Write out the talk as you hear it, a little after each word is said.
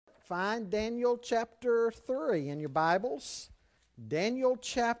find Daniel chapter 3 in your Bibles. Daniel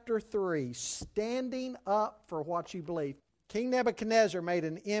chapter 3, standing up for what you believe. King Nebuchadnezzar made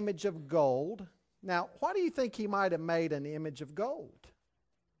an image of gold. Now, why do you think he might have made an image of gold?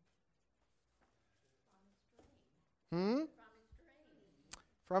 From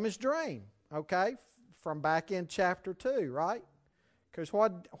his dream. Okay, from back in chapter 2, right? Because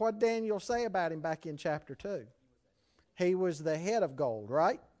what Daniel say about him back in chapter 2? He was the head of gold,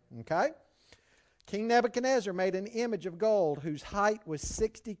 right? Okay. King Nebuchadnezzar made an image of gold whose height was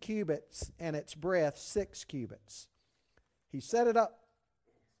 60 cubits and its breadth 6 cubits. He set it up.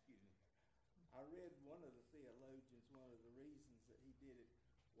 I read one of the theologians, one of the reasons that he did it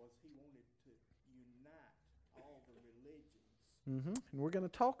was he wanted to unite all the religions. And we're going to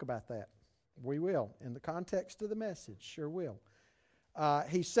talk about that. We will, in the context of the message, sure will.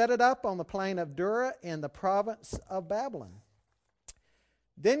 He set it up on the plain of Dura in the province of Babylon.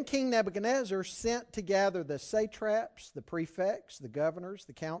 Then King Nebuchadnezzar sent to gather the satraps, the prefects, the governors,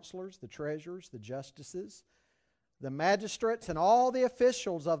 the counselors, the treasurers, the justices, the magistrates, and all the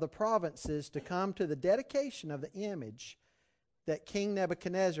officials of the provinces to come to the dedication of the image that King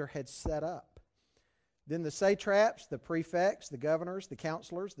Nebuchadnezzar had set up. Then the satraps, the prefects, the governors, the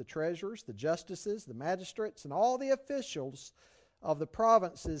counselors, the treasurers, the justices, the magistrates, and all the officials of the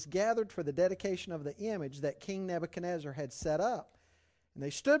provinces gathered for the dedication of the image that King Nebuchadnezzar had set up. And they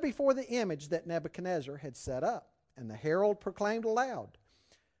stood before the image that Nebuchadnezzar had set up. And the herald proclaimed aloud,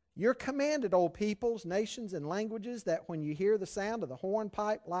 "You're commanded, O peoples, nations, and languages, that when you hear the sound of the horn,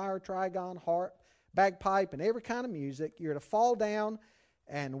 pipe, lyre, trigon, harp, bagpipe, and every kind of music, you're to fall down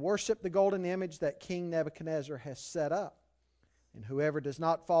and worship the golden image that King Nebuchadnezzar has set up. And whoever does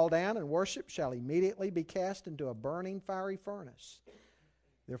not fall down and worship shall immediately be cast into a burning fiery furnace."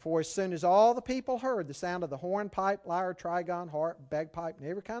 Therefore, as soon as all the people heard the sound of the horn, pipe, lyre, trigon, harp, bagpipe, and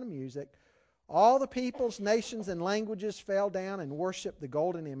every kind of music, all the peoples, nations, and languages fell down and worshiped the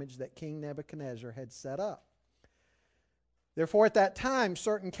golden image that King Nebuchadnezzar had set up. Therefore, at that time,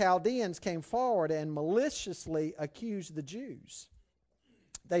 certain Chaldeans came forward and maliciously accused the Jews.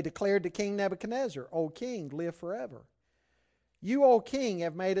 They declared to King Nebuchadnezzar, "O king, live forever. You, O king,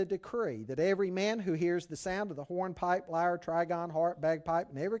 have made a decree that every man who hears the sound of the horn, pipe, lyre, trigon, harp, bagpipe,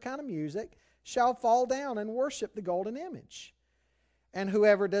 and every kind of music shall fall down and worship the golden image. And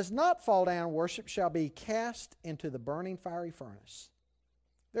whoever does not fall down and worship shall be cast into the burning fiery furnace.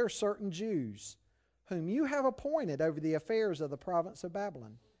 There are certain Jews whom you have appointed over the affairs of the province of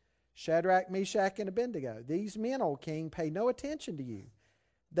Babylon, Shadrach, Meshach, and Abednego. These men, O king, pay no attention to you.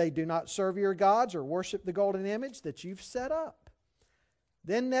 They do not serve your gods or worship the golden image that you've set up."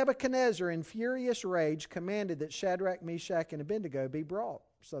 Then Nebuchadnezzar, in furious rage, commanded that Shadrach, Meshach, and Abednego be brought.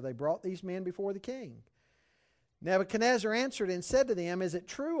 So they brought these men before the king. Nebuchadnezzar answered and said to them, "Is it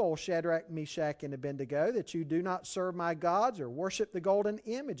true, O Shadrach, Meshach, and Abednego, that you do not serve my gods or worship the golden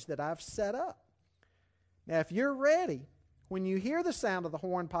image that I've set up? Now, if you're ready, when you hear the sound of the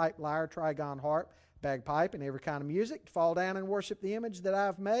horn, pipe, lyre, trigon, harp, bagpipe, and every kind of music, to fall down and worship the image that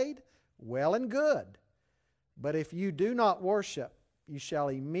I've made, well and good. But if you do not worship, you shall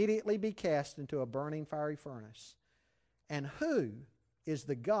immediately be cast into a burning fiery furnace. And who is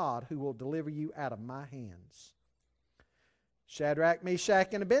the God who will deliver you out of my hands?" Shadrach,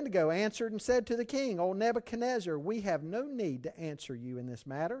 Meshach, and Abednego answered and said to the king, "O Nebuchadnezzar, we have no need to answer you in this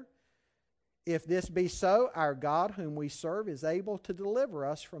matter. If this be so, our God whom we serve is able to deliver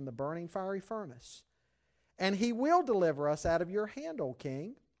us from the burning fiery furnace. And he will deliver us out of your hand, O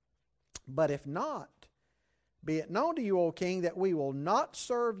king. But if not, be it known to you, O king, that we will not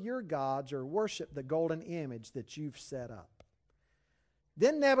serve your gods or worship the golden image that you've set up."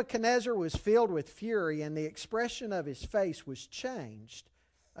 Then Nebuchadnezzar was filled with fury, and the expression of his face was changed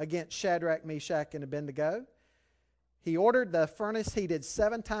against Shadrach, Meshach, and Abednego. He ordered the furnace heated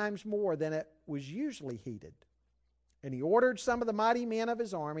 7 times more than it was usually heated. And he ordered some of the mighty men of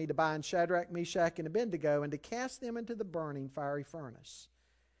his army to bind Shadrach, Meshach, and Abednego and to cast them into the burning fiery furnace.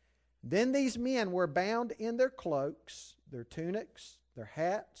 Then these men were bound in their cloaks, their tunics, their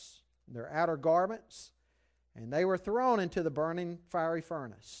hats, their outer garments, and they were thrown into the burning fiery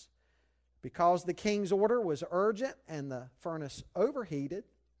furnace. Because the king's order was urgent and the furnace overheated,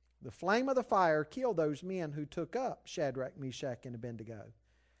 the flame of the fire killed those men who took up Shadrach, Meshach, and Abednego.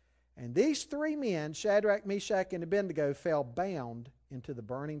 And these 3 men, Shadrach, Meshach, and Abednego, fell bound into the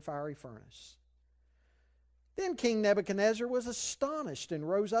burning fiery furnace. Then King Nebuchadnezzar was astonished and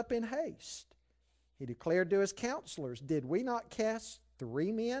rose up in haste. He declared to his counselors, "Did we not cast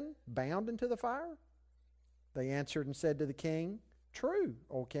 3 men bound into the fire?" They answered and said to the king, "True,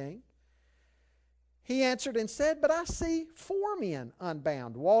 O king." He answered and said, But I see 4 men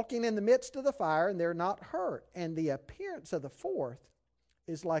unbound, walking in the midst of the fire, and they're not hurt. And the appearance of the 4th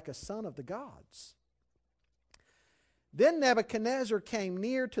is like a son of the gods. Then Nebuchadnezzar came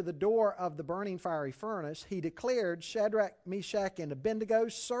near to the door of the burning fiery furnace. He declared, Shadrach, Meshach, and Abednego,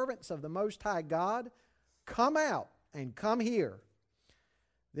 servants of the Most High God, come out and come here.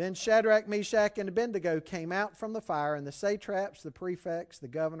 Then Shadrach, Meshach, and Abednego came out from the fire, and the satraps, the prefects, the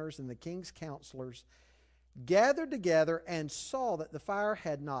governors, and the king's counselors gathered together and saw that the fire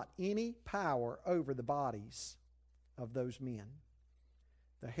had not any power over the bodies of those men.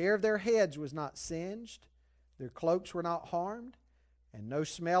 The hair of their heads was not singed, their cloaks were not harmed, and no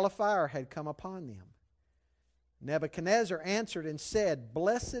smell of fire had come upon them. Nebuchadnezzar answered and said,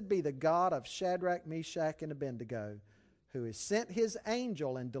 Blessed be the God of Shadrach, Meshach, and Abednego, who has sent His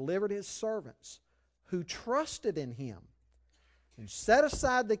angel and delivered His servants, who trusted in Him, and set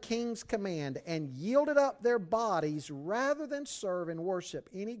aside the king's command, and yielded up their bodies rather than serve and worship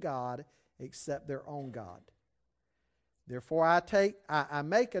any god except their own God. Therefore I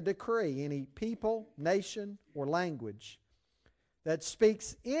make a decree, any people, nation, or language that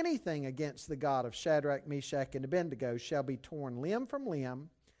speaks anything against the God of Shadrach, Meshach, and Abednego shall be torn limb from limb,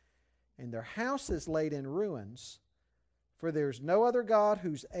 and their houses laid in ruins, for there is no other God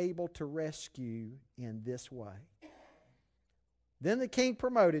who's able to rescue in this way. Then the king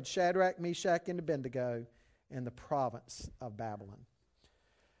promoted Shadrach, Meshach, and Abednego in the province of Babylon.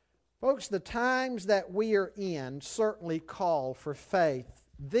 Folks, the times that we are in certainly call for faith.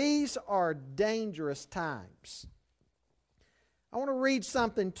 These are dangerous times. I want to read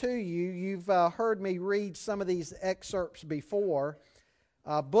something to you. You've heard me read some of these excerpts before.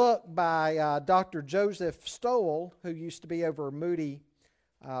 A book by Dr. Joseph Stowell, who used to be over Moody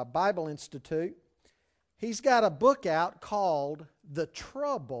Bible Institute. He's got a book out called The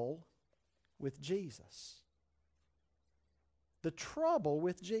Trouble with Jesus. The Trouble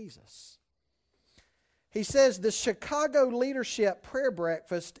with Jesus. He says the Chicago Leadership Prayer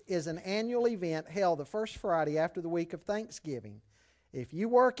Breakfast is an annual event held the first Friday after the week of Thanksgiving. If you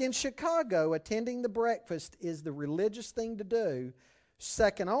work in Chicago, attending the breakfast is the religious thing to do,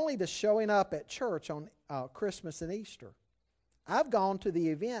 second only to showing up at church on Christmas and Easter. I've gone to the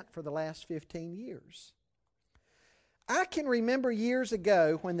event for the last 15 years. I can remember years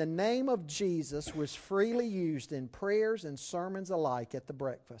ago when the name of Jesus was freely used in prayers and sermons alike at the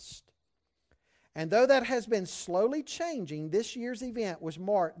breakfast. And though that has been slowly changing, this year's event was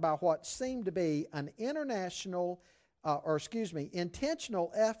marked by what seemed to be an intentional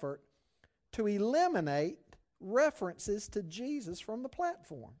effort to eliminate references to Jesus from the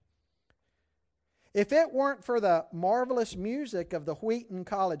platform. If it weren't for the marvelous music of the Wheaton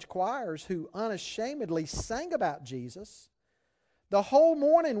College choirs who unashamedly sang about Jesus, the whole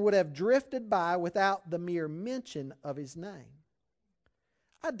morning would have drifted by without the mere mention of His name.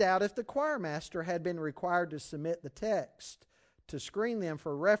 I doubt if the choir master had been required to submit the text to screen them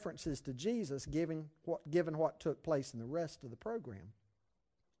for references to Jesus, given what took place in the rest of the program.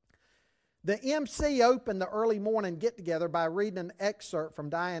 The MC opened the early morning get-together by reading an excerpt from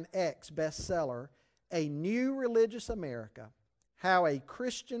Diane Eck's bestseller, A New Religious America, How a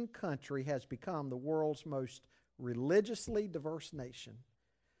Christian Country Has Become the World's Most Religiously Diverse Nation.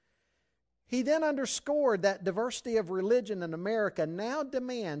 He then underscored that diversity of religion in America now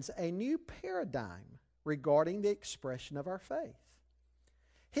demands a new paradigm regarding the expression of our faith.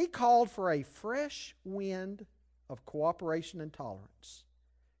 He called for a fresh wind of cooperation and tolerance.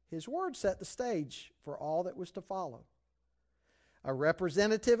 His words set the stage for all that was to follow. A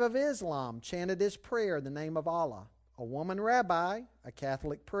representative of Islam chanted his prayer in the name of Allah. A woman rabbi, a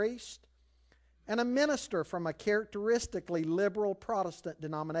Catholic priest, and a minister from a characteristically liberal Protestant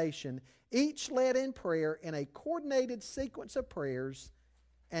denomination each led in prayer in a coordinated sequence of prayers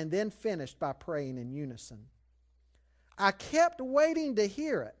and then finished by praying in unison. I kept waiting to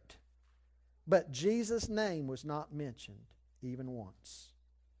hear it, but Jesus' name was not mentioned even once.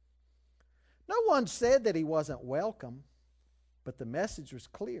 No one said that He wasn't welcome, but the message was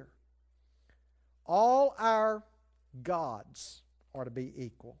clear. All our gods are to be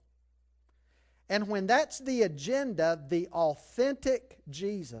equal. And when that's the agenda, the authentic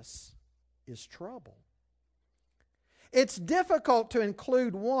Jesus is trouble. It's difficult to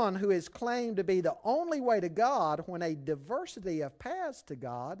include one who is claimed to be the only way to God when a diversity of paths to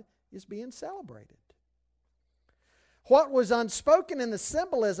God is being celebrated. What was unspoken in the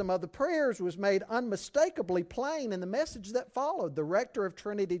symbolism of the prayers was made unmistakably plain in the message that followed. The rector of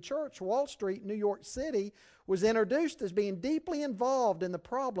Trinity Church, Wall Street, New York City, was introduced as being deeply involved in the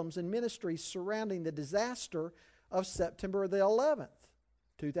problems and ministries surrounding the disaster of September the 11th,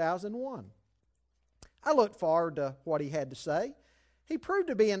 2001. I looked forward to what he had to say. He proved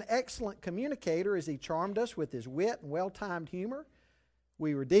to be an excellent communicator as he charmed us with his wit and well-timed humor.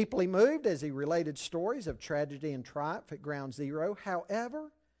 We were deeply moved as he related stories of tragedy and triumph at Ground Zero.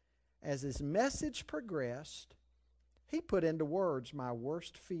 However, as his message progressed, he put into words my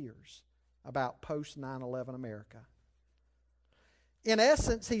worst fears about post-9/11 America. In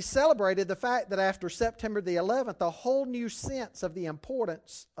essence, he celebrated the fact that after September the 11th, a whole new sense of the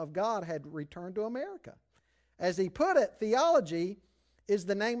importance of God had returned to America. As he put it, theology is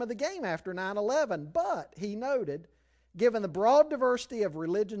the name of the game after 9/11. But, he noted, given the broad diversity of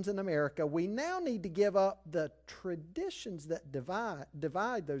religions in America, we now need to give up the traditions that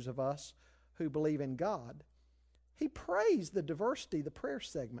divide those of us who believe in God. He praised the diversity the prayer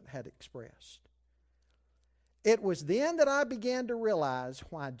segment had expressed. It was then that I began to realize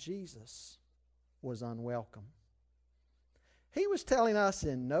why Jesus was unwelcome. He was telling us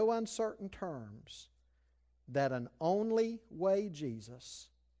in no uncertain terms that an only way Jesus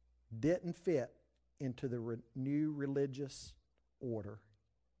didn't fit into the new religious order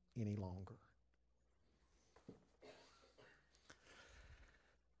any longer.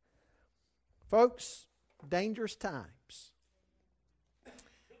 Folks, dangerous times.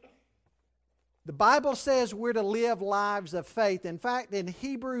 The Bible says we're to live lives of faith. In fact, in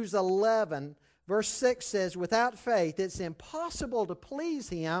Hebrews 11, verse 6 says, without faith it's impossible to please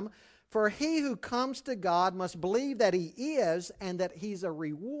Him, for he who comes to God must believe that He is and that He's a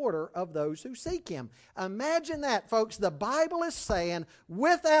rewarder of those who seek Him. Imagine that, folks. The Bible is saying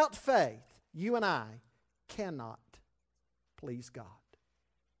without faith, you and I cannot please God.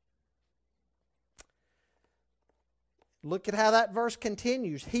 Look at how that verse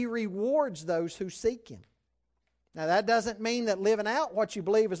continues. He rewards those who seek Him. Now, that doesn't mean that living out what you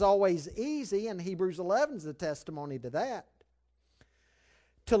believe is always easy, and Hebrews 11 is a testimony to that.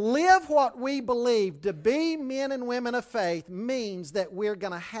 To live what we believe, to be men and women of faith, means that we're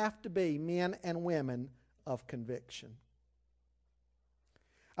going to have to be men and women of conviction.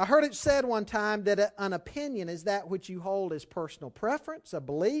 I heard it said one time that an opinion is that which you hold as personal preference. A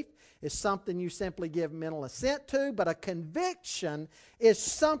belief is something you simply give mental assent to, but a conviction is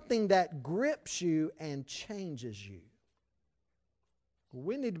something that grips you and changes you.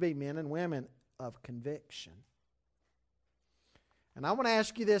 We need to be men and women of conviction. And I want to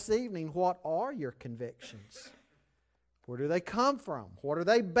ask you this evening, what are your convictions? Where do they come from? What are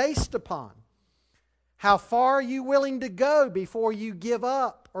they based upon? How far are you willing to go before you give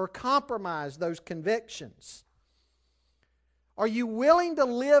up or compromise those convictions? Are you willing to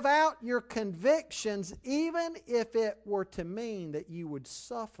live out your convictions even if it were to mean that you would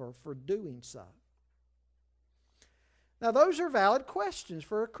suffer for doing so? Now, those are valid questions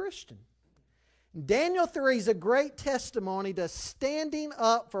for a Christian. Daniel 3 is a great testimony to standing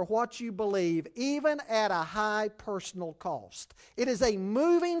up for what you believe, even at a high personal cost. It is a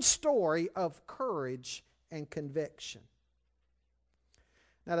moving story of courage and conviction.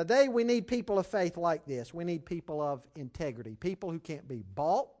 Now, today we need people of faith like this. We need people of integrity, people who can't be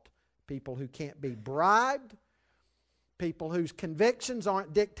bought, people who can't be bribed, people whose convictions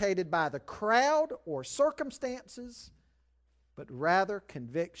aren't dictated by the crowd or circumstances, but rather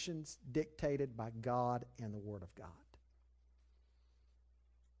convictions dictated by God and the Word of God.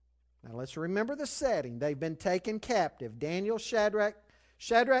 Now let's remember the setting. They've been taken captive. Daniel, Shadrach,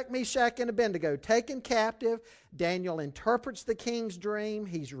 Meshach, and Abednego taken captive. Daniel interprets the king's dream.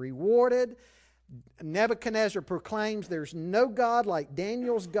 He's rewarded. Nebuchadnezzar proclaims there's no God like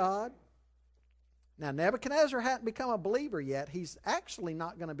Daniel's God. Now, Nebuchadnezzar hadn't become a believer yet. He's actually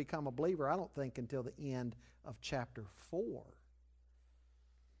not going to become a believer, I don't think, until the end of chapter 4.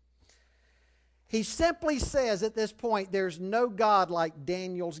 He simply says at this point, there's no God like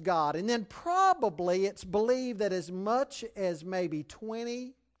Daniel's God. And then probably it's believed that as much as maybe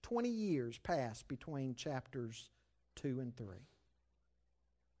 20 years passed between chapters 2 and 3.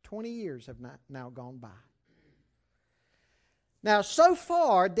 20 years have now gone by. Now, so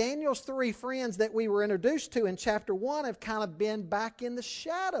far, Daniel's three friends that we were introduced to in chapter 1 have kind of been back in the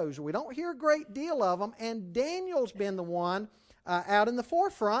shadows. We don't hear a great deal of them, and Daniel's been the one out in the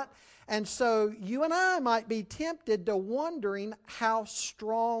forefront. And so you and I might be tempted to wondering how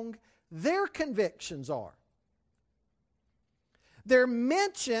strong their convictions are. They're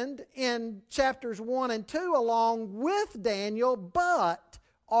mentioned in chapters 1 and 2 along with Daniel, but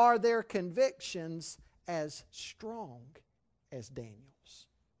are their convictions as strong as Daniel's?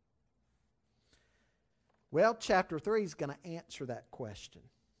 Well, chapter 3 is going to answer that question.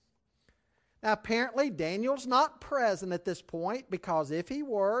 Now, apparently, Daniel's not present at this point, because if he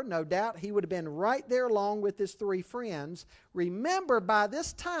were, no doubt he would have been right there along with his three friends. Remember, by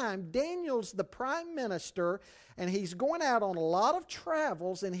this time, Daniel's the prime minister, and he's going out on a lot of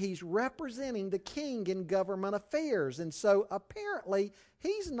travels, and he's representing the king in government affairs. And so, apparently,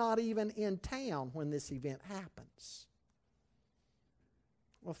 he's not even in town when this event happens.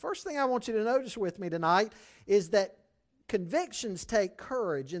 Well, first thing I want you to notice with me tonight is that convictions take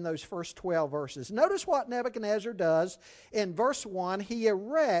courage in those first 12 verses. Notice what Nebuchadnezzar does in verse 1. He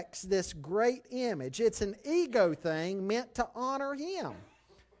erects this great image. It's an ego thing meant to honor him.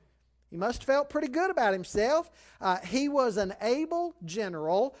 He must have felt pretty good about himself. He was an able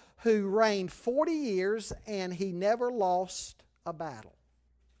general who reigned 40 years and he never lost a battle.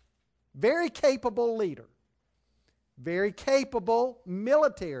 Very capable leader. Very capable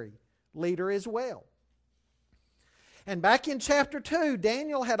military leader as well. And back in chapter 2,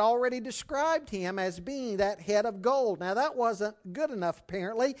 Daniel had already described him as being that head of gold. Now, that wasn't good enough,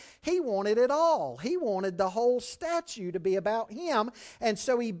 apparently. He wanted it all. He wanted the whole statue to be about him. And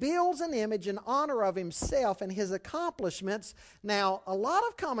so he builds an image in honor of himself and his accomplishments. Now, a lot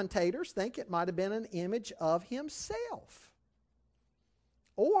of commentators think it might have been an image of himself.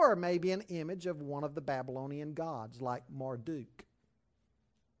 Or maybe an image of one of the Babylonian gods, like Marduk.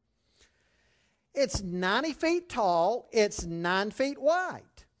 It's 90 feet tall. It's 9 feet wide.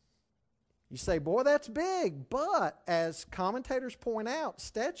 You say, boy, that's big. But as commentators point out,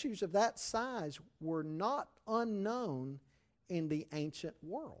 statues of that size were not unknown in the ancient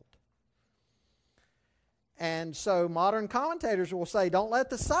world. And so modern commentators will say, don't let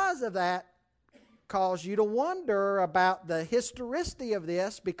the size of that cause you to wonder about the historicity of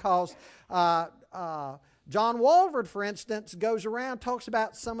this, because John Walvoord, for instance, goes around, talks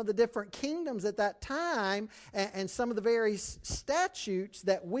about some of the different kingdoms at that time and some of the various statutes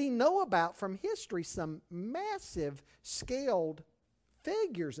that we know about from history, some massive scaled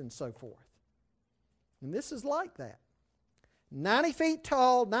figures and so forth. And this is like that. 90 feet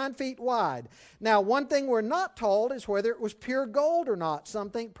tall, 9 feet wide. Now, one thing we're not told is whether it was pure gold or not. Some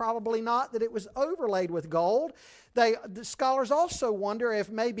think probably not, that it was overlaid with gold. The scholars also wonder if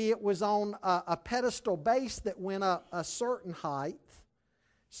maybe it was on a pedestal base that went up a certain height,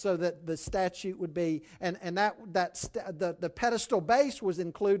 so that the statue would be, the pedestal base was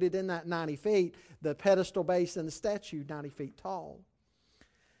included in that 90 feet. The pedestal base and the statue 90 feet tall.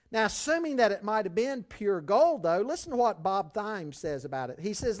 Now, assuming that it might have been pure gold, though, listen to what Bob Thyme says about it.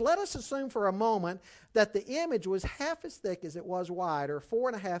 He says, let us assume for a moment that the image was half as thick as it was wide, or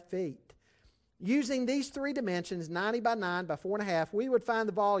 4.5 feet. Using these three dimensions, 90 by 9 by 4.5, we would find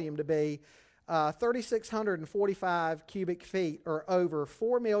the volume to be 3,645 cubic feet, or over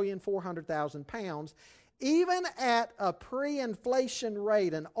 4,400,000 pounds. Even at a pre-inflation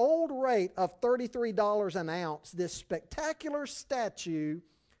rate, an old rate of $33 an ounce, this spectacular statue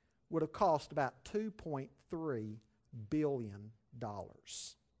would have cost about $2.3 billion.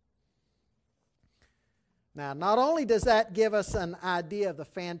 Now, not only does that give us an idea of the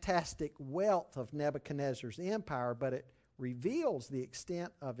fantastic wealth of Nebuchadnezzar's empire, but it reveals the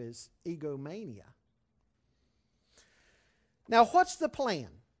extent of his egomania. Now, what's the plan?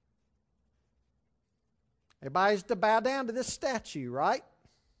 Everybody's to bow down to this statue, right?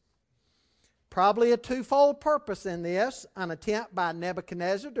 Probably a twofold purpose in this: an attempt by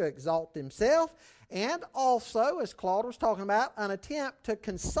Nebuchadnezzar to exalt himself, and also, as Claude was talking about, an attempt to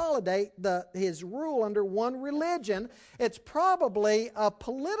consolidate his rule under one religion. It's probably a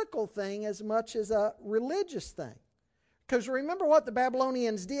political thing as much as a religious thing. Because remember what the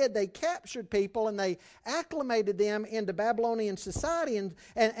Babylonians did. They captured people and they acclimated them into Babylonian society.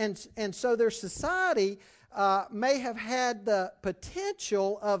 And so their society may have had the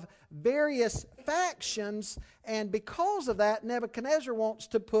potential of various factions, and because of that, Nebuchadnezzar wants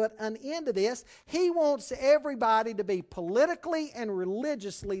to put an end to this. He wants everybody to be politically and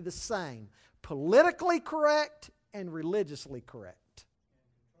religiously the same. Politically correct and religiously correct.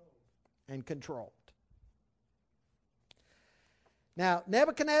 And controlled. Now,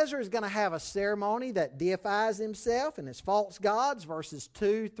 Nebuchadnezzar is going to have a ceremony that deifies himself and his false gods, verses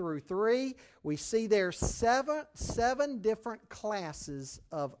 2 through 3. We see there seven different classes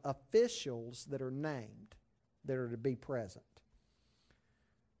of officials that are named, that are to be present.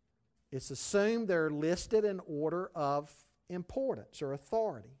 It's assumed they're listed in order of importance or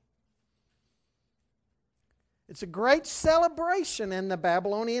authority. It's a great celebration in the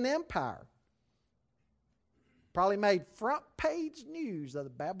Babylonian Empire. Probably made front page news of the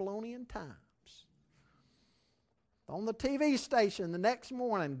Babylonian Times. On the TV station the next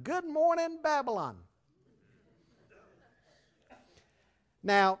morning, "Good morning, Babylon."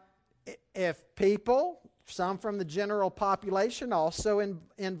 Now, If people, some from the general population also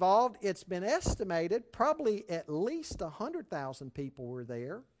involved, it's been estimated probably at least 100,000 people were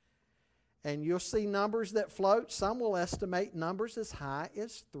there. And you'll see numbers that float. Some will estimate numbers as high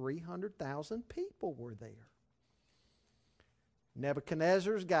as 300,000 people were there.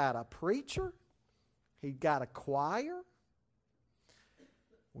 Nebuchadnezzar's got a preacher. He got a choir.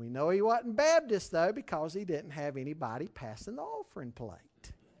 We know he wasn't Baptist, though, because he didn't have anybody passing the offering plate.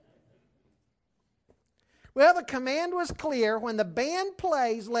 Well, the command was clear. When the band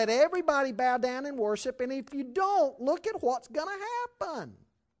plays, let everybody bow down and worship. And if you don't, look at what's going to happen.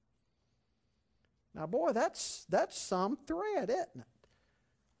 Now, boy, that's some threat, isn't it?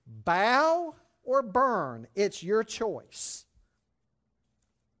 Bow or burn. It's your choice.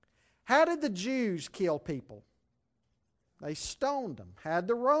 How did the Jews kill people? They stoned them. How did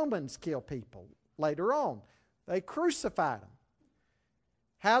the Romans kill people later on? They crucified them.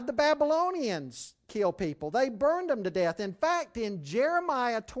 How did the Babylonians kill people? They burned them to death. In fact, in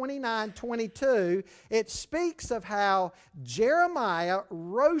Jeremiah 29:22, it speaks of how Jeremiah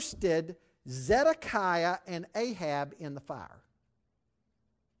roasted Zedekiah and Ahab in the fire.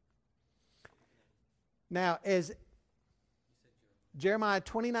 Now, as Jeremiah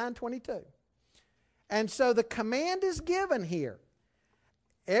 29:22. And so the command is given here.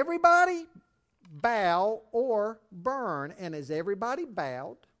 Everybody bow or burn. And as everybody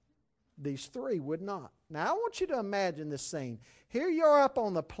bowed, these three would not. Now I want you to imagine this scene. Here you're up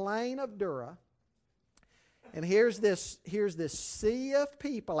on the plain of Dura. And here's this sea of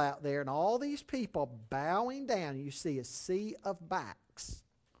people out there, and all these people bowing down. You see a sea of backs.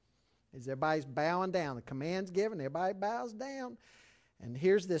 As everybody's bowing down, the command's given, everybody bows down. And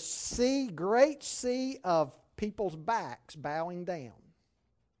here's this sea, great sea of people's backs bowing down.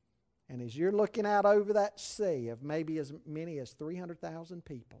 And as you're looking out over that sea of maybe as many as 300,000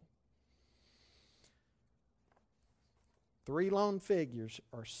 people, three lone figures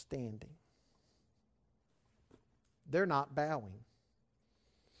are standing. They're not bowing.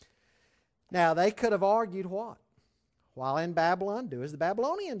 Now, they could have argued what? While in Babylon, do as the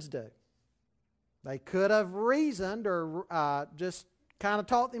Babylonians do. They could have reasoned or just kind of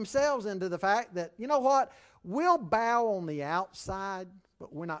talked themselves into the fact that, you know what, we'll bow on the outside,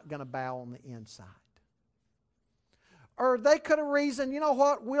 but we're not going to bow on the inside. Or they could have reasoned, you know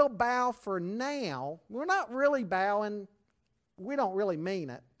what, we'll bow for now. We're not really bowing. We don't really mean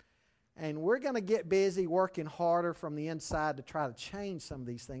it. And we're going to get busy working harder from the inside to try to change some of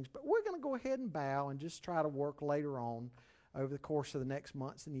these things. But we're going to go ahead and bow and just try to work later on over the course of the next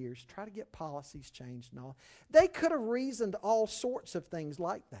months and years, try to get policies changed and all. They could have reasoned all sorts of things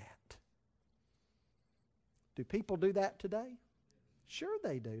like that. Do people do that today? Sure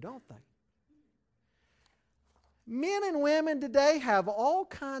they do, don't they? Men and women today have all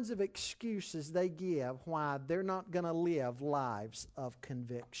kinds of excuses they give why they're not going to live lives of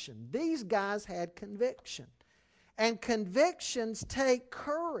conviction. These guys had conviction. And convictions take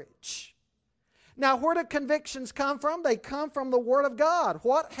courage. Now, where do convictions come from? They come from the Word of God.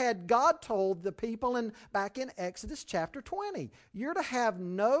 What had God told the people back in Exodus chapter 20? You're to have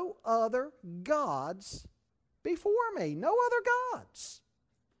no other gods before me. No other gods.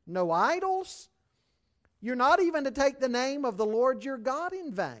 No idols. You're not even to take the name of the Lord your God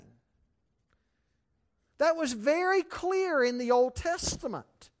in vain. That was very clear in the Old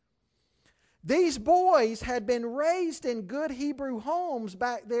Testament. These boys had been raised in good Hebrew homes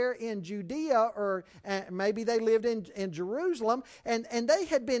back there in Judea, or maybe they lived in Jerusalem, and they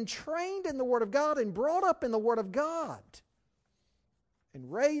had been trained in the Word of God and brought up in the Word of God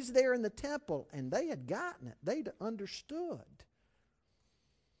and raised there in the temple, and they had gotten it. They'd understood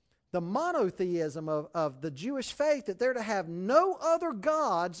the monotheism of the Jewish faith, that they're to have no other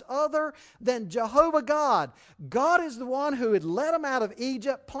gods other than Jehovah God. God is the one who had led them out of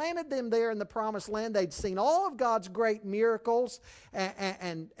Egypt, planted them there in the promised land. They'd seen all of God's great miracles,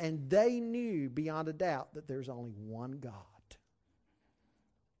 and they knew beyond a doubt that there's only one God.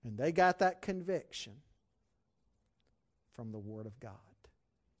 And they got that conviction from the Word of God.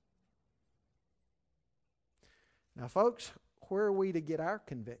 Now, folks, where are we to get our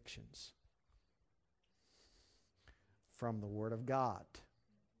convictions? From the Word of God.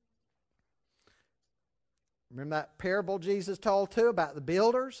 Remember that parable Jesus told too about the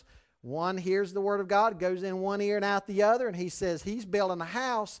builders? One hears the Word of God, goes in one ear and out the other, and he says he's building a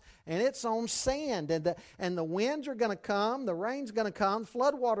house and it's on sand, and the winds are going to come, the rain's going to come, the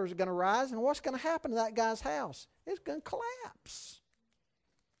floodwaters are going to rise, and what's going to happen to that guy's house? It's going to collapse.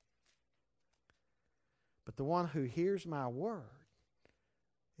 But the one who hears my word,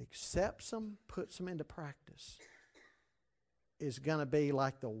 accepts them, puts them into practice, is going to be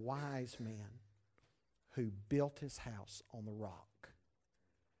like the wise man who built his house on the rock.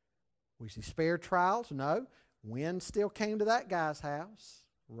 Was he spared trials? No. Wind still came to that guy's house.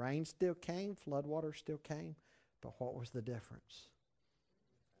 Rain still came. Floodwater still came. But what was the difference?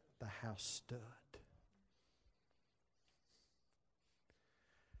 The house stood.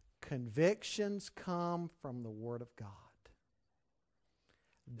 Convictions come from the Word of God.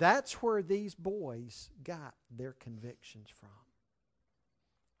 That's where these boys got their convictions from.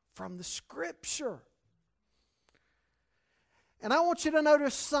 From the Scripture. And I want you to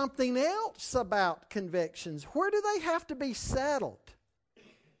notice something else about convictions. Where do they have to be settled?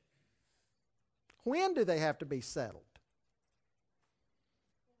 When do they have to be settled?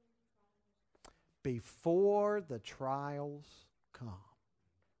 Before the trials come.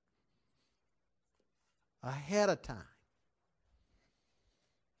 Ahead of time.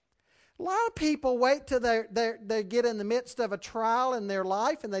 A lot of people wait till they get in the midst of a trial in their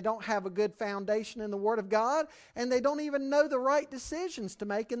life and they don't have a good foundation in the Word of God and they don't even know the right decisions to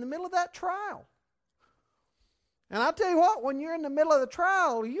make in the middle of that trial. And I'll tell you what, when you're in the middle of the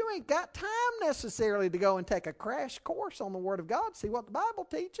trial, you ain't got time necessarily to go and take a crash course on the Word of God, see what the Bible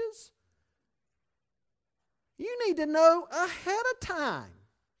teaches. You need to know ahead of time.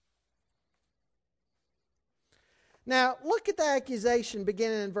 Now, look at the accusation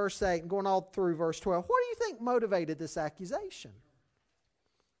beginning in verse 8 and going all through verse 12. What do you think motivated this accusation?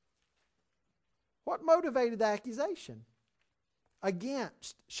 What motivated the accusation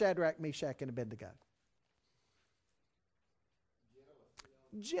against Shadrach, Meshach, and Abednego?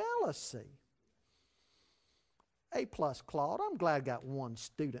 Jealousy. A plus, Claude. I'm glad I got one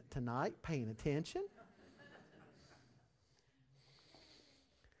student tonight paying attention.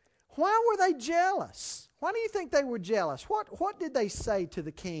 Why were they jealous? Why do you think they were jealous? What did they say to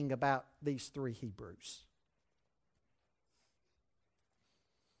the king about these three Hebrews?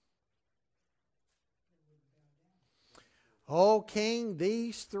 Oh, king,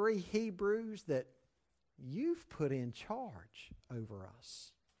 these three Hebrews that you've put in charge over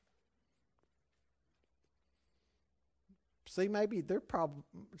us. See, maybe they're probably,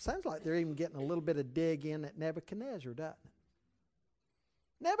 sounds like they're even getting a little bit of dig in at Nebuchadnezzar, doesn't it?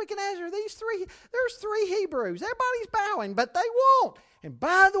 Nebuchadnezzar, there's three Hebrews. Everybody's bowing, but they won't. And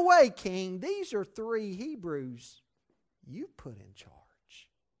by the way, king, these are three Hebrews you put in charge.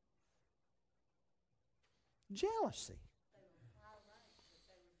 Jealousy.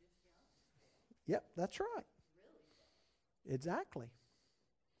 Yep, that's right. Exactly.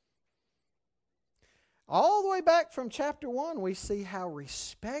 All the way back from chapter 1, we see how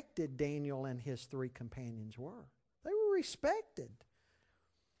respected Daniel and his three companions were. They were respected.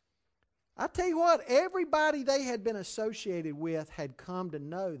 I tell you what, everybody they had been associated with had come to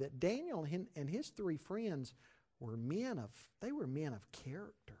know that Daniel and his three friends were men of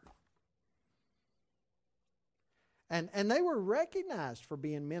character. And they were recognized for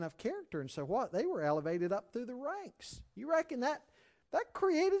being men of character. And so what? They were elevated up through the ranks. You reckon that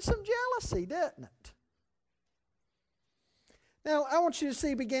created some jealousy, didn't it? Now, I want you to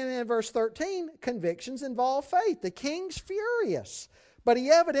see, beginning in verse 13, convictions involve faith. The king's furious. But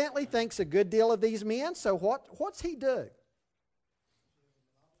he evidently thinks a good deal of these men, so what's he do?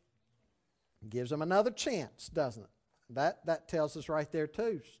 Gives them another chance, doesn't it? That tells us right there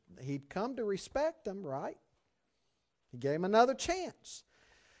too. He'd come to respect them, right? He gave him another chance.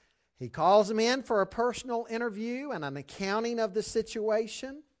 He calls them in for a personal interview and an accounting of the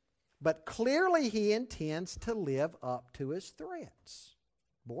situation, but clearly he intends to live up to his threats.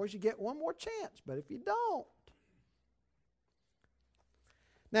 Boys, you get one more chance, but if you don't,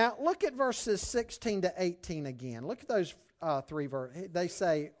 now, look at verses 16 to 18 again. Look at those three verses. They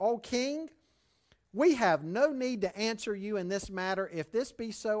say, O king, we have no need to answer you in this matter. If this be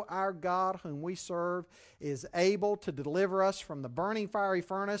so, our God, whom we serve, is able to deliver us from the burning fiery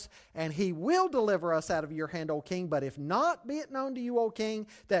furnace, and he will deliver us out of your hand, O king. But if not, be it known to you, O king,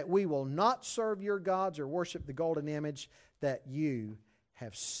 that we will not serve your gods or worship the golden image that you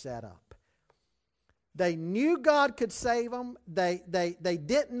have set up. They knew God could save them. They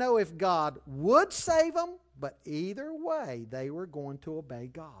didn't know if God would save them, but either way, they were going to obey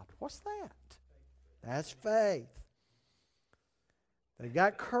God. What's that? That's faith. They've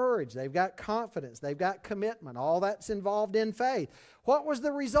got courage. They've got confidence. They've got commitment. All that's involved in faith. What was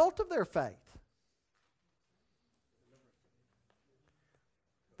the result of their faith?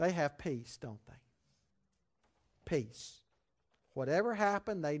 They have peace, don't they? Peace. Whatever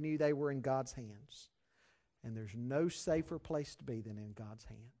happened, they knew they were in God's hands. And there's no safer place to be than in God's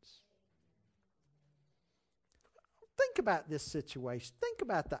hands. Think about this situation. Think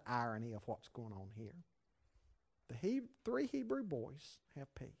about the irony of what's going on here. The three Hebrew boys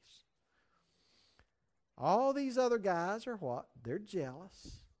have peace. All these other guys are what? They're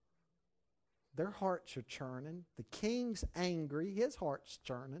jealous. Their hearts are churning. The king's angry. His heart's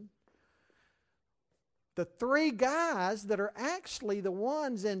churning. The three guys that are actually the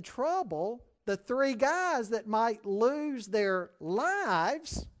ones in trouble, the three guys that might lose their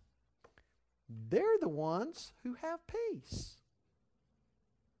lives, they're the ones who have peace.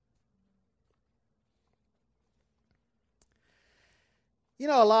 You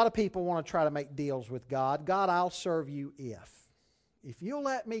know, a lot of people want to try to make deals with God. God, I'll serve you if. If you'll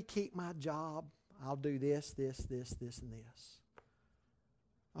let me keep my job, I'll do this, this, this, this, and this.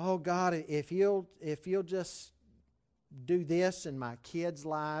 Oh, God, if you'll just do this in my kids'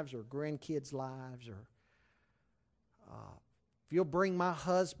 lives or grandkids' lives, or if you'll bring my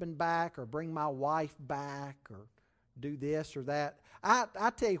husband back or bring my wife back or do this or that. I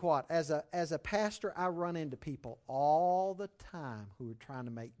tell you what, as a pastor, I run into people all the time who are trying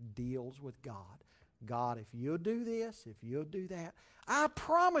to make deals with God. God, if you'll do this, if you'll do that, I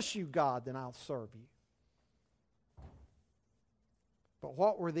promise you, God, then I'll serve you. But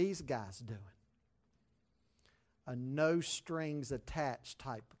what were these guys doing? A no strings attached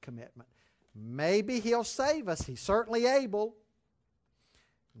type of commitment. Maybe He'll save us. He's certainly able.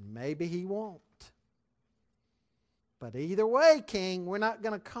 Maybe He won't. But either way, King, we're not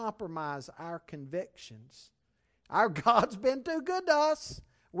going to compromise our convictions. Our God's been too good to us.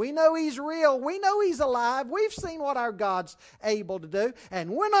 We know He's real. We know He's alive. We've seen what our God's able to do. And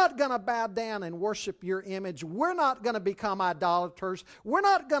we're not going to bow down and worship your image. We're not going to become idolaters. We're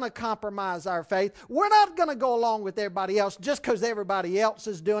not going to compromise our faith. We're not going to go along with everybody else just because everybody else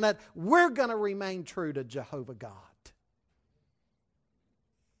is doing it. We're going to remain true to Jehovah God.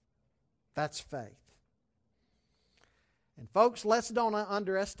 That's faith. And folks, let's don't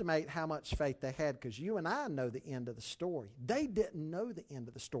underestimate how much faith they had, because you and I know the end of the story. They didn't know the end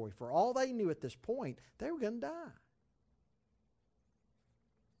of the story. For all they knew at this point, they were going to die.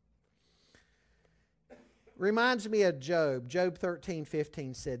 Reminds me of Job. Job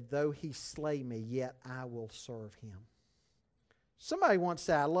 13:15 said, "Though he slay me, yet I will serve him." Somebody once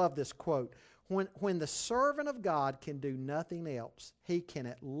said, I love this quote, when the servant of God can do nothing else, he can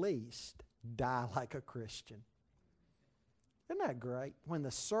at least die like a Christian. Isn't that great? When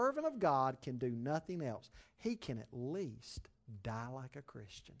the servant of God can do nothing else, he can at least die like a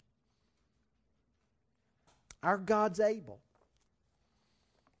Christian. Our God's able.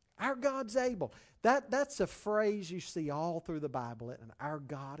 Our God's able. That's a phrase you see all through the Bible. And our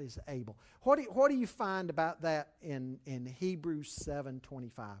God is able. What do you find about that in Hebrews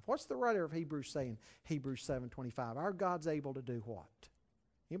 7:25? What's the writer of Hebrews saying? Hebrews 7:25. Our God's able to do what?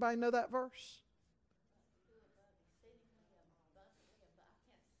 Anybody know that verse?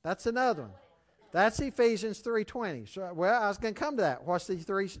 That's another one. That's Ephesians 3:20. So, well, I was going to come to that. What's the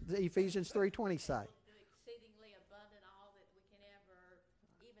Ephesians 3:20 say?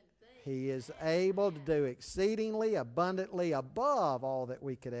 He is able to do exceedingly abundantly above all that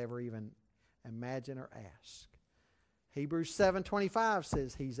we could ever even imagine or ask. Hebrews 7:25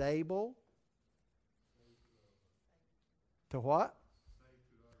 says He's able to what?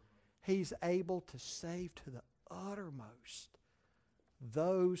 He's able to save to the uttermost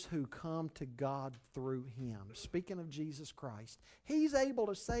those who come to God through Him. Speaking of Jesus Christ, He's able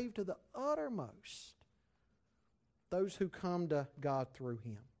to save to the uttermost those who come to God through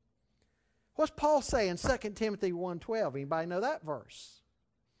Him. What's Paul say in 2 Timothy 1:12? Anybody know that verse?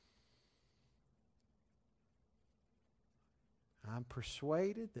 I'm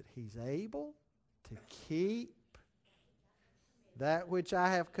persuaded that He's able to keep that which I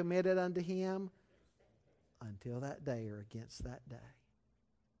have committed unto Him until that day or against that day.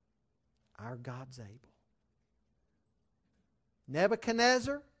 Our God's able.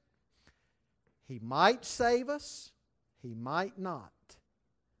 Nebuchadnezzar, he might save us, he might not.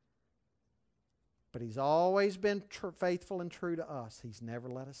 But he's always been faithful and true to us. He's never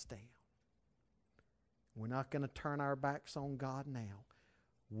let us down. We're not going to turn our backs on God now.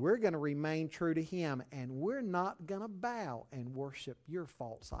 We're going to remain true to Him, and we're not going to bow and worship your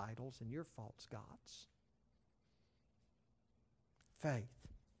false idols and your false gods. Faith.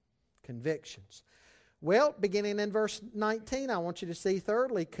 Convictions. Well, beginning in verse 19, I want you to see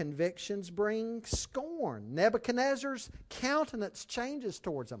thirdly, convictions bring scorn. Nebuchadnezzar's countenance changes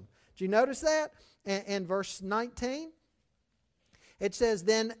towards them. Did you notice that? In verse 19, it says,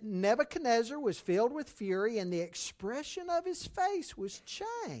 "Then Nebuchadnezzar was filled with fury, and the expression of his face was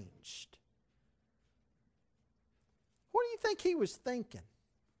changed." What do you think he was thinking?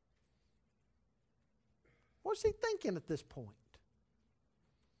 What's he thinking at this point?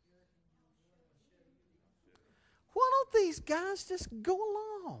 Why don't these guys just go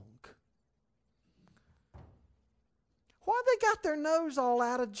along? Why they got their nose all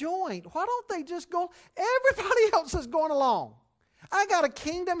out of joint? Why don't they just go? Everybody else is going along. I got a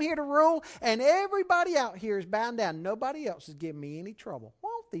kingdom here to rule, and everybody out here is bound down. Nobody else is giving me any trouble. Why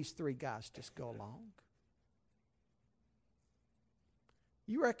don't these three guys just go along?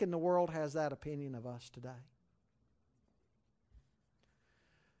 You reckon the world has that opinion of us today?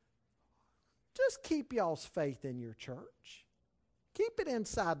 Just keep y'all's faith in your church. Keep it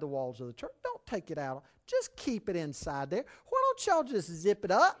inside the walls of the church. Don't take it out. Just keep it inside there. Why don't y'all just zip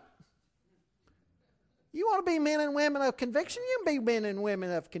it up? You want to be men and women of conviction? You can be men and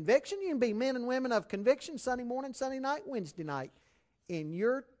women of conviction. You can be men and women of conviction Sunday morning, Sunday night, Wednesday night in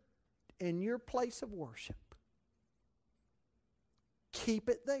your place of worship. Keep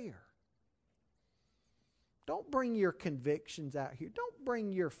it there. Don't bring your convictions out here. Don't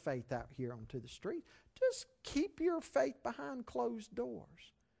bring your faith out here onto the street. Just keep your faith behind closed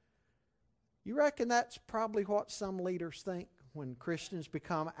doors. You reckon that's probably what some leaders think when Christians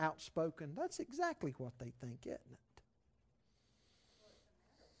become outspoken? That's exactly what they think, isn't it?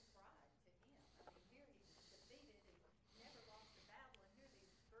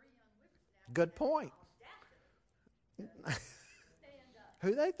 Good point.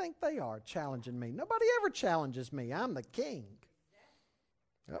 Who they think they are challenging me? Nobody ever challenges me. I'm the king.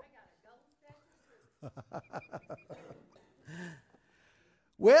 Yep.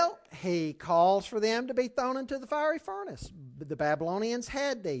 Well, he calls for them to be thrown into the fiery furnace. The Babylonians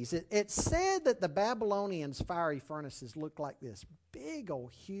had these. It said that the Babylonians' fiery furnaces looked like this. Big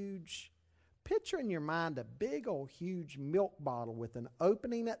old huge, picture in your mind a big old huge milk bottle with an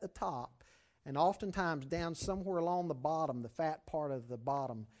opening at the top. And oftentimes down somewhere along the bottom, the fat part of the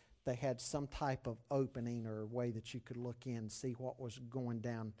bottom, they had some type of opening or way that you could look in and see what was going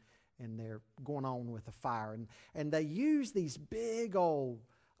down in there, going on with the fire. And they used these big old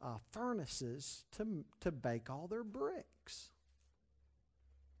furnaces to bake all their bricks.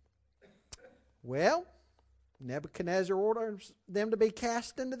 Well, Nebuchadnezzar orders them to be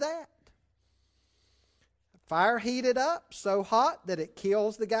cast into that. Fire heated up so hot that it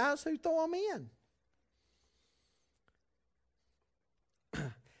kills the guys who throw them in.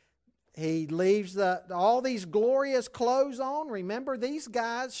 He leaves all these glorious clothes on. Remember, these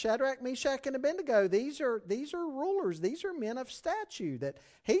guys, Shadrach, Meshach, and Abednego, these are rulers. These are men of stature that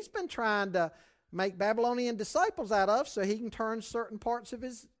he's been trying to make Babylonian disciples out of so he can turn certain parts of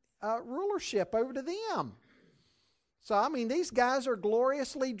his rulership over to them. So, I mean, these guys are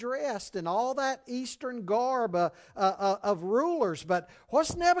gloriously dressed in all that Eastern garb of rulers. But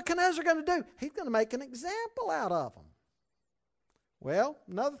what's Nebuchadnezzar going to do? He's going to make an example out of them. Well,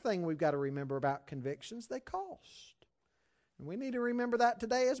 another thing we've got to remember about convictions, they cost. And we need to remember that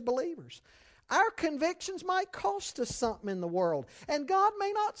today as believers. Our convictions might cost us something in the world. And God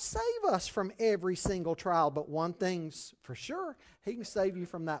may not save us from every single trial. But one thing's for sure, He can save you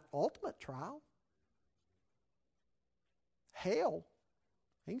from that ultimate trial. Hell.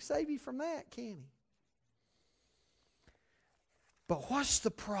 He can save you from that, can He? But what's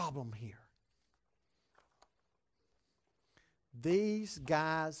the problem here? These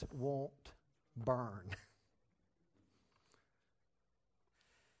guys won't burn.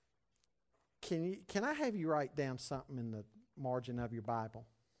 Can I have you write down something in the margin of your Bible?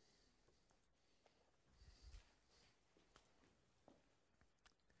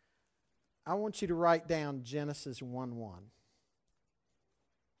 I want you to write down Genesis 1:1.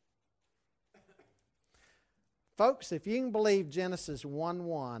 Folks, if you can believe Genesis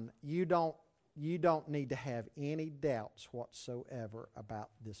 1:1, you don't need to have any doubts whatsoever about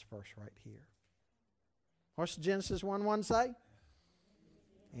this verse right here. What's Genesis 1:1 say?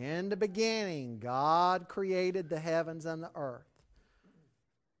 In the beginning, God created the heavens and the earth.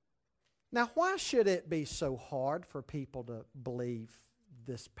 Now, why should it be so hard for people to believe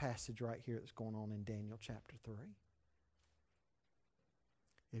this passage right here that's going on in Daniel chapter 3?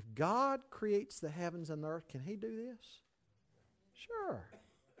 If God creates the heavens and the earth, can He do this? Sure.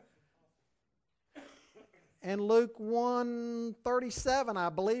 And Luke 1:37, I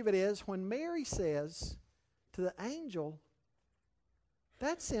believe it is, when Mary says to the angel,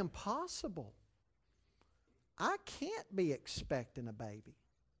 that's impossible. I can't be expecting a baby.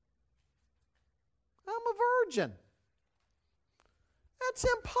 I'm a virgin. That's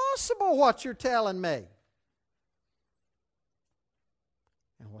impossible what you're telling me.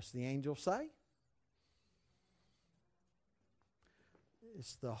 And what's the angel say?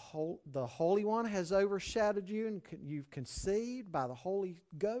 It's the Holy One has overshadowed you, and you've conceived by the Holy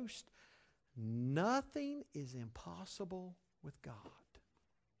Ghost. Nothing is impossible with God.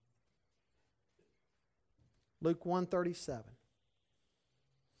 Luke 1:37.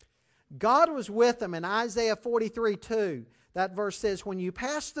 God was with them in Isaiah 43:2. That verse says, when you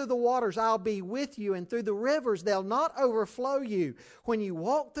pass through the waters, I'll be with you, and through the rivers, they'll not overflow you. When you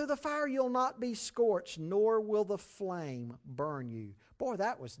walk through the fire, you'll not be scorched, nor will the flame burn you. Boy,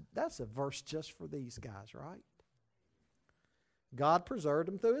 that's a verse just for these guys, right? God preserved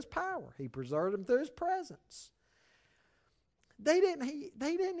them through His power. He preserved them through His presence. They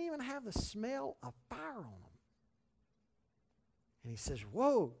didn't even have the smell of fire on them. And He says,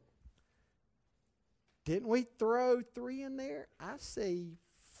 whoa. Didn't we throw 3 in there? I see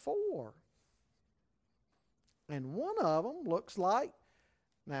 4. And one of them looks like,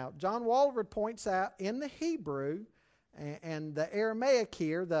 now John Walvoord points out in the Hebrew and the Aramaic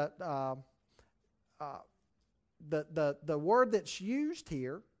here, the word that's used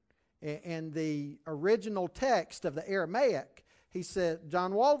here in the original text of the Aramaic, he said,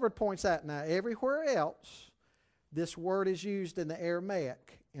 John Walvoord points out, now everywhere else, this word is used in the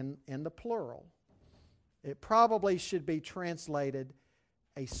Aramaic in the plural. It probably should be translated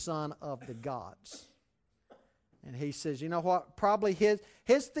a son of the gods. And he says, you know what? Probably his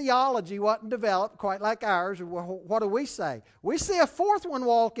theology wasn't developed quite like ours. What do we say? We see a 4th one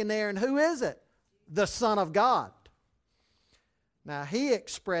walk in there, and who is it? The Son of God. Now, he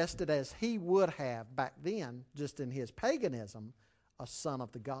expressed it as he would have back then, just in his paganism, a son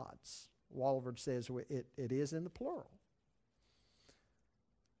of the gods. Walvoord says it is in the plural.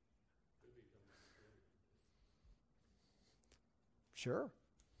 Sure.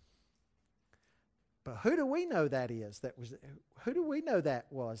 But who do we know that is? Who do we know that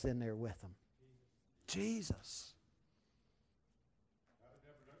was in there with them? Jesus.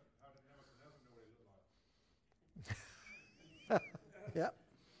 Yep.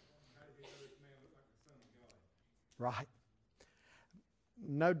 Right.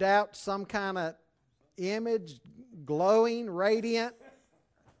 No doubt some kind of image, glowing, radiant.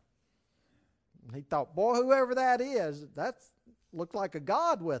 He thought, boy, whoever that is, that's looked like a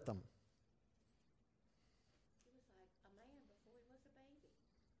god with them. He was like a man before he was a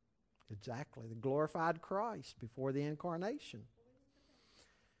baby. Exactly. The glorified Christ before the incarnation.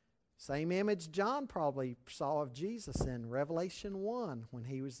 Same image John probably saw of Jesus in Revelation 1 when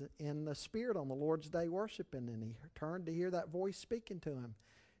he was in the Spirit on the Lord's Day worshiping, and he turned to hear that voice speaking to him.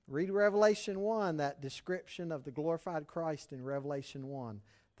 Read Revelation 1, that description of the glorified Christ in Revelation 1.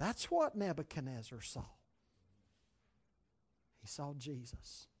 That's what Nebuchadnezzar saw. He saw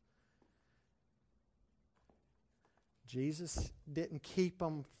Jesus. Jesus didn't keep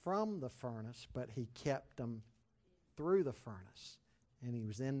them from the furnace, but He kept them through the furnace. And He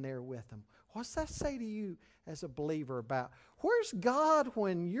was in there with them. What's that say to you as a believer about where's God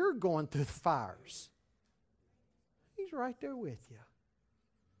when you're going through the fires? He's right there with you.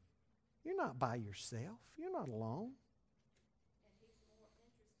 You're not by yourself. You're not alone. And He's more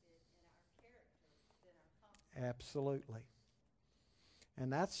interested in our character than our comfort. Absolutely.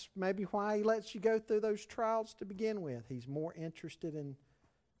 And that's maybe why He lets you go through those trials to begin with. He's more interested in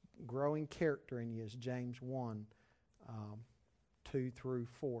growing character in you, as James 1, 2 through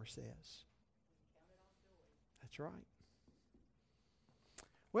 4 says. That's right.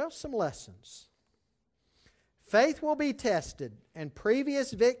 Well, some lessons. Faith will be tested, and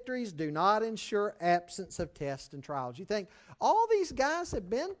previous victories do not ensure absence of tests and trials. You think, all these guys have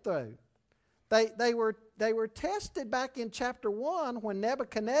been through. They were tested back in chapter 1 when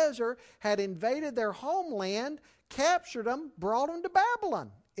Nebuchadnezzar had invaded their homeland, captured them, brought them to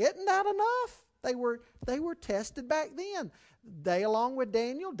Babylon. Isn't that enough? They were tested back then. They, along with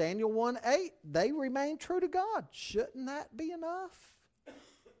Daniel 1:8, they remained true to God. Shouldn't that be enough?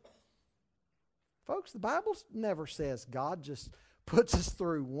 Folks, the Bible never says God just puts us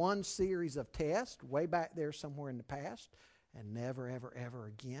through one series of tests way back there somewhere in the past and never, ever, ever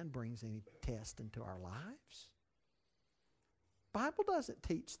again brings any test into our lives. The Bible doesn't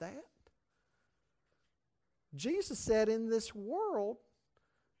teach that. Jesus said in this world,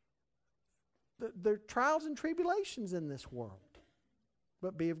 there are trials and tribulations in this world.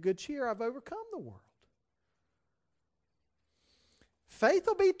 But be of good cheer, I've overcome the world. Faith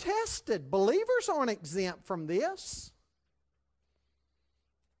will be tested. Believers aren't exempt from this.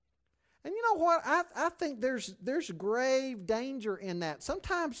 And you know what? I think there's grave danger in that.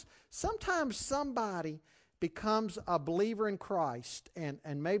 Sometimes somebody becomes a believer in Christ, and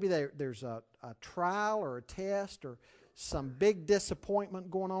maybe there's a trial or a test or some big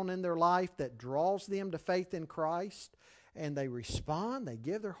disappointment going on in their life that draws them to faith in Christ, and they respond, they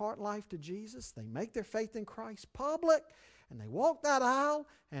give their heart and life to Jesus, they make their faith in Christ public, and they walk that aisle,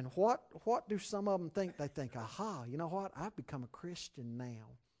 and what do some of them think? They think, aha, you know what? I've become a Christian now.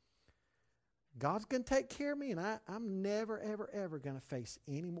 God's going to take care of me, and I'm never, ever, ever going to face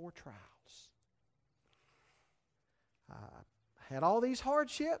any more trials. I had all these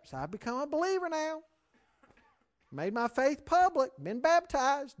hardships. I've become a believer now. Made my faith public, been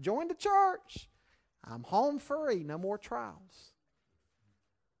baptized, joined the church. I'm home free, no more trials.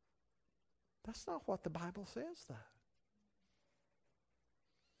 That's not what the Bible says, though.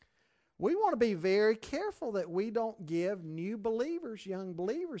 We want to be very careful that we don't give new believers, young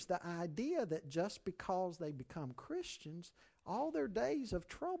believers, the idea that just because they become Christians, all their days of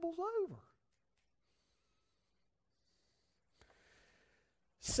trouble's over.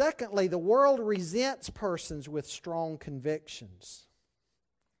 Secondly, the world resents persons with strong convictions.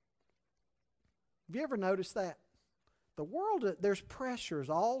 Have you ever noticed that? The world, there's pressures,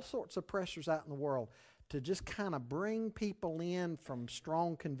 all sorts of pressures out in the world to just kind of bring people in from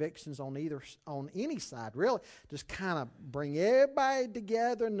strong convictions on any side, really. Just kind of bring everybody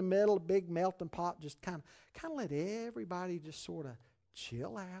together in the middle, a big melting pot, just kind of let everybody just sort of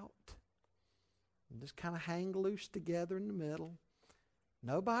chill out and just kind of hang loose together in the middle.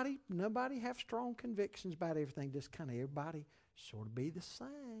 Nobody have strong convictions about everything, just kind of everybody sort of be the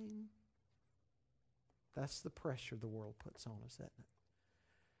same. That's the pressure the world puts on us, isn't it?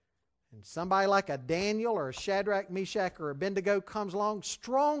 And somebody like a Daniel or a Shadrach, Meshach, or Abednego comes along,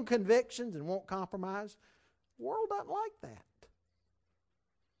 strong convictions and won't compromise. The world doesn't like that.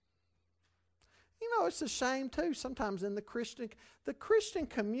 You know, it's a shame too. Sometimes in the Christian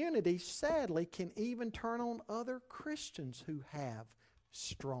community, sadly, can even turn on other Christians who have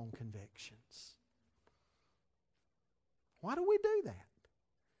strong convictions. Why do we do that?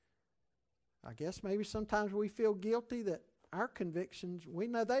 I guess maybe sometimes we feel guilty that our convictions, we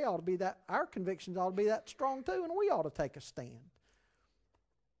know they ought to be that, our convictions ought to be that strong too, and we ought to take a stand.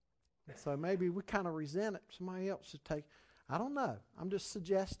 So maybe we kind of resent it. Somebody else should take, I don't know. I'm just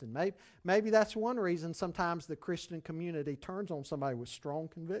suggesting. Maybe that's one reason sometimes the Christian community turns on somebody with strong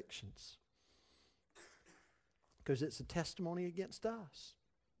convictions. Because it's a testimony against us.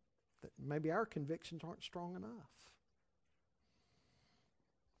 That maybe our convictions aren't strong enough.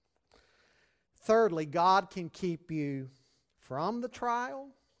 Thirdly, God can keep you from the trial,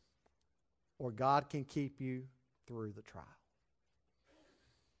 or God can keep you through the trial.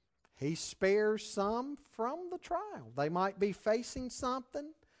 He spares some from the trial. They might be facing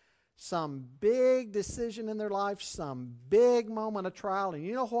something, some big decision in their life, some big moment of trial. And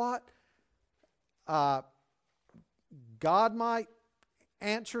you know what? God might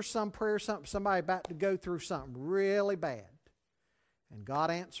answer some prayer, somebody about to go through something really bad. And God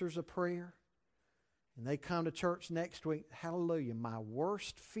answers a prayer. And they come to church next week. Hallelujah. My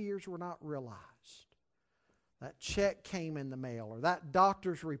worst fears were not realized. That check came in the mail, or that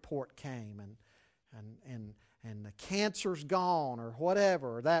doctor's report came, and the cancer's gone, or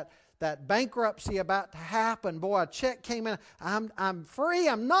whatever. Or that bankruptcy about to happen. Boy, a check came in. I'm free.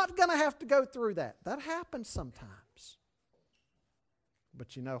 I'm not going to have to go through that. That happens sometimes.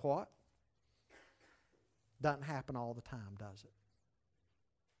 But you know what? Doesn't happen all the time, does it?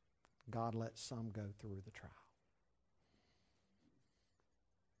 God lets some go through the trial.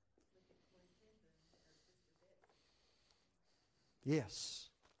 Yes.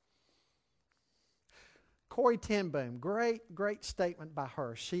 Corrie ten Boom, great statement by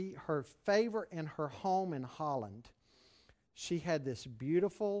her. Her favorite in her home in Holland, she had this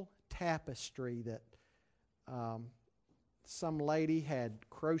beautiful tapestry that some lady had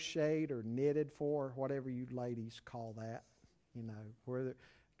crocheted or knitted for, whatever you ladies call that. You know, where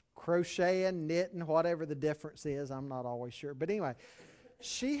crocheting, knitting, whatever the difference is, I'm not always sure. But anyway,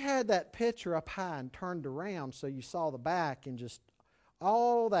 she had that picture up high and turned around so you saw the back and just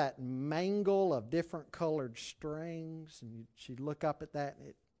all that mangle of different colored strings. And she'd look up at that and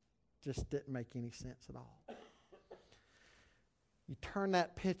it just didn't make any sense at all. You turn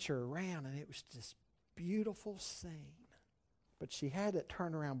that picture around and it was this beautiful scene. But she had it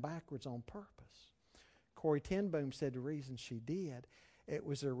turned around backwards on purpose. Corrie ten Boom said the reason she did, it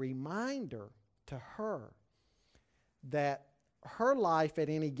was a reminder to her that her life at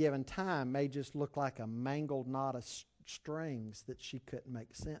any given time may just look like a mangled knot of strings that she couldn't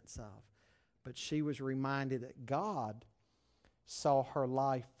make sense of. But she was reminded that God saw her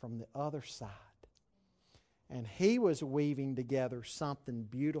life from the other side. And He was weaving together something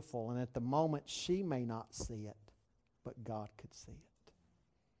beautiful. And at the moment she may not see it, but God could see it.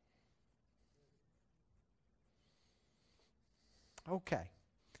 Okay.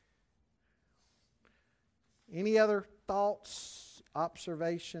 Any other thoughts,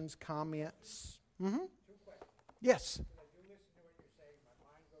 observations, comments? Mm-hmm. 2 questions. Yes. As I do listen to what you're saying, my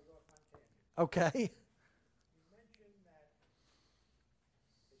mind goes off on tangents. Okay. You mentioned that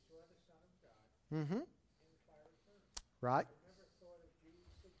they saw the Son of God Mm-hmm. and fiery furnace. Right. I never thought of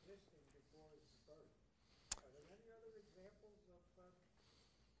Jesus existing before his birth. Are there any other examples of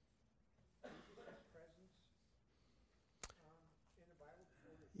Jesus' presence in the Bible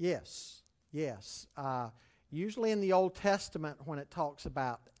before his birth? Yes. Yes. Usually in the Old Testament, when it talks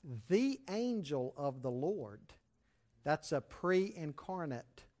about the angel of the Lord, that's a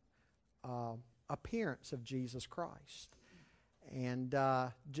pre-incarnate appearance of Jesus Christ. And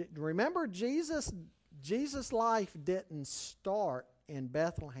remember, Jesus' life didn't start in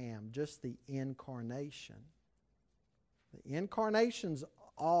Bethlehem, just the incarnation. The incarnation's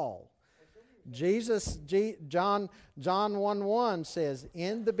all. John 1:1 says,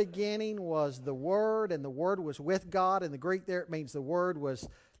 in the beginning was the Word, and the Word was with God. In the Greek there, it means the Word was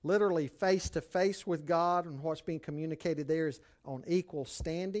literally face to face with God, and what's being communicated there is on equal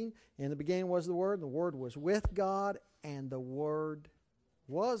standing. In the beginning was the Word, and the Word was with God, and the Word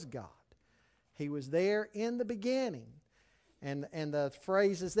was God. He was there in the beginning. And the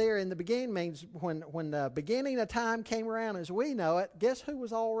phrase is there in the beginning means when the beginning of time came around as we know it, guess who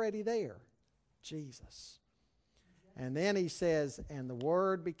was already there? Jesus. And then he says, and the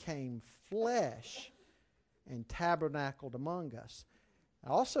Word became flesh and tabernacled among us.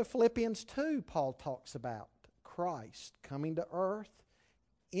 Also Philippians 2, Paul talks about Christ coming to earth,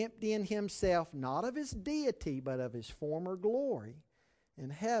 emptying himself not of his deity but of his former glory in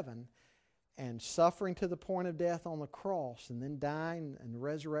heaven, and suffering to the point of death on the cross, and then dying and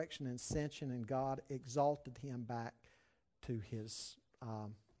resurrection and ascension, and God exalted him back to his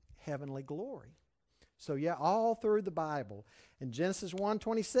heavenly glory. So yeah, all through the Bible. In Genesis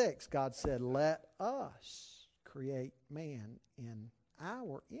 1:26, God said, let us create man in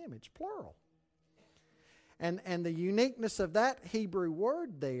our image, plural. And the uniqueness of that Hebrew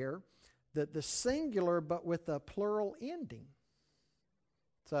word there, that the singular but with a plural ending.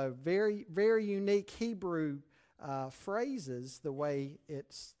 So very, very unique Hebrew phrases, the way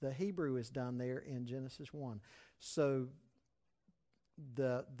the Hebrew is done there in Genesis 1. So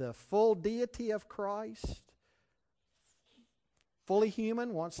the full deity of Christ, fully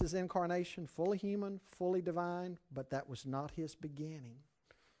human, once his incarnation, fully human, fully divine, but that was not his beginning.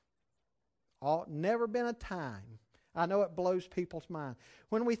 Never been a time. I know it blows people's mind.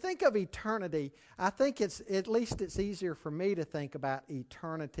 When we think of eternity, I think at least it's easier for me to think about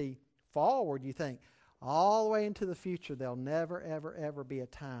eternity forward. You think, all the way into the future, there'll never, ever, ever be a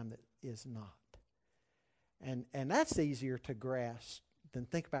time that is not. And that's easier to grasp than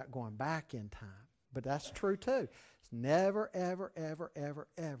think about going back in time. But that's true too. It's never, ever, ever, ever,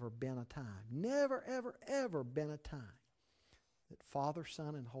 ever been a time. Never, ever, ever been a time that Father,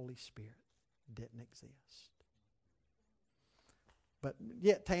 Son, and Holy Spirit didn't exist. But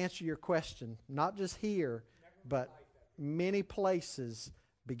yet, to answer your question, not just here, but many places,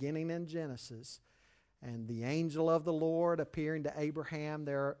 beginning in Genesis, and the angel of the Lord appearing to Abraham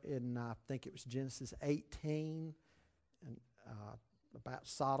there in, I think it was Genesis 18, and about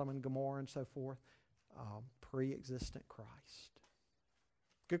Sodom and Gomorrah and so forth, pre-existent Christ.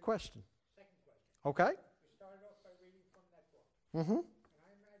 Good question. Second question. Okay. We started off by reading from that book. Mm-hmm. And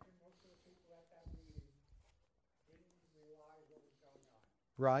I imagine most of the people at that meeting didn't realize what was going on.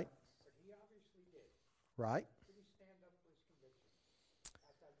 Right. But he obviously did. Right. Did he stand up for his convictions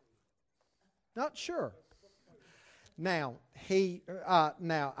at that meeting? Not sure. Does the book tell you Now that?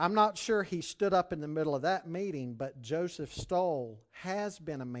 now I'm not sure he stood up in the middle of that meeting, but Joseph Stoll has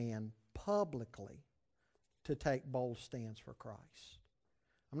been a man publicly to take bold stands for Christ.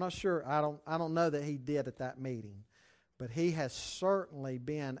 I'm not sure. I don't know that he did at that meeting, but he has certainly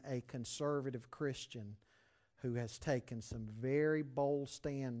been a conservative Christian who has taken some very bold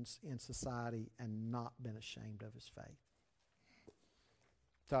stands in society and not been ashamed of his faith.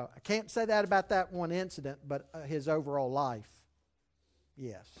 So I can't say that about that one incident, but his overall life,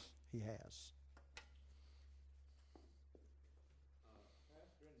 yes, he has.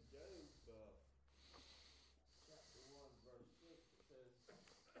 Pastor, in Job, chapter 1, verse 6, it says,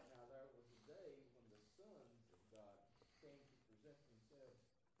 now there was a day when the sons of God came to present themselves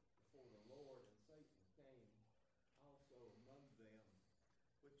before the Lord, and Satan came also among them,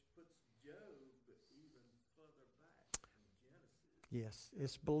 which puts Job even further back in Genesis. Yes,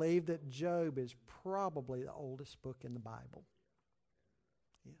 it's believed that Job is probably the oldest book in the Bible.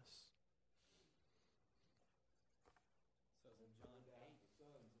 Yes. Says in John 8, the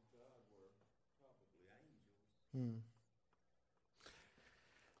sons of God were probably angels.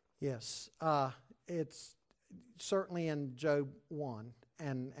 Yes, it's certainly in Job 1,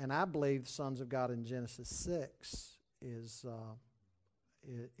 and I believe the sons of God in Genesis 6 is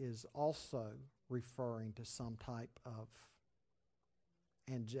also referring to some type of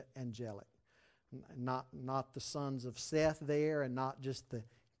angelic. Not the sons of Seth there, and not just the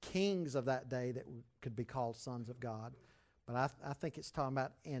kings of that day that could be called sons of God. But I think it's talking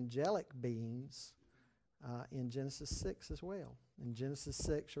about angelic beings in Genesis 6 as well. In Genesis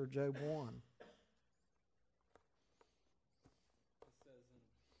 6 or Job 1. It says in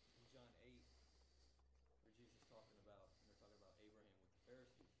John 8, where Jesus is talking about, and they're talking about Abraham with the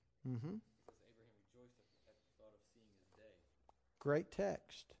Pharisees. Mm-hmm. He says Abraham rejoiced at the thought of seeing his day. Great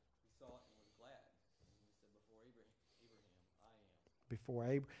text. He saw it and was glad. And he said, before Abraham, I am. Before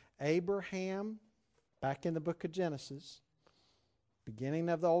Abraham, back in the book of Genesis, beginning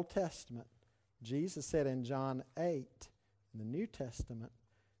of the Old Testament, Jesus said in John 8, in the New Testament,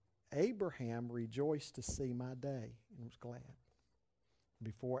 Abraham rejoiced to see my day and was glad.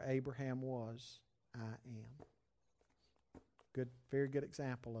 Before Abraham was, I am. Good, very good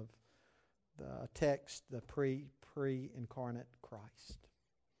example of the text, the pre-incarnate Christ.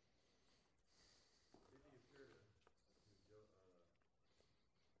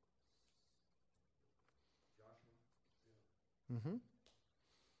 Mm-hmm.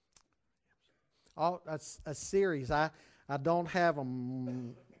 Oh, that's a series. I don't have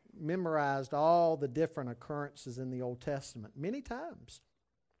them memorized, all the different occurrences in the Old Testament. Many times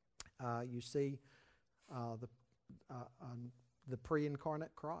you see the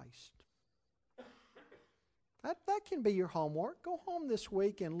pre-incarnate Christ. That can be your homework. Go home this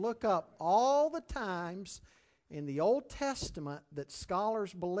week and look up all the times in the Old Testament that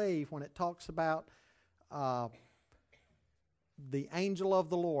scholars believe when it talks about the angel of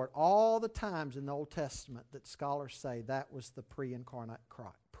the Lord, all the times in the Old Testament that scholars say that was the pre-incarnate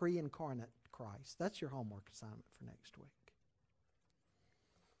Christ. That's your homework assignment for next week.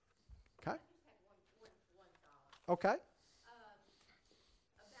 Okay? I just had one thought. Okay. About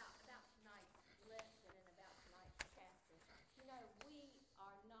tonight's lesson and about tonight's chapter. You know, we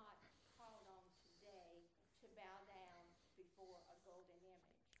are not called on today to bow down before a golden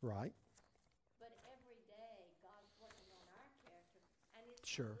image. Right. But every day, God's working on our character, and it's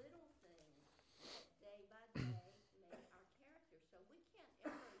Sure. the little things that day by day make our character. So we can't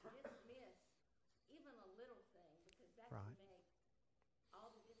ever dismiss even a little thing, because that Right. can make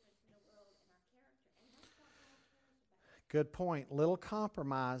all the difference in the world in our character, and that's what God cares about. Good point. Little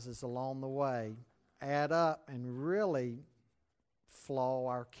compromises along the way add up and really flaw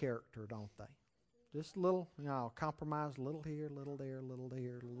our character, don't they? Just little, compromise, little here, little there, little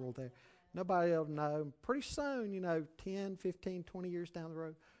there, little there. Nobody will know. Pretty soon, 10, 15, 20 years down the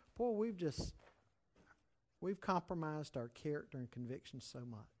road, boy, we've compromised our character and conviction so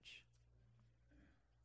much.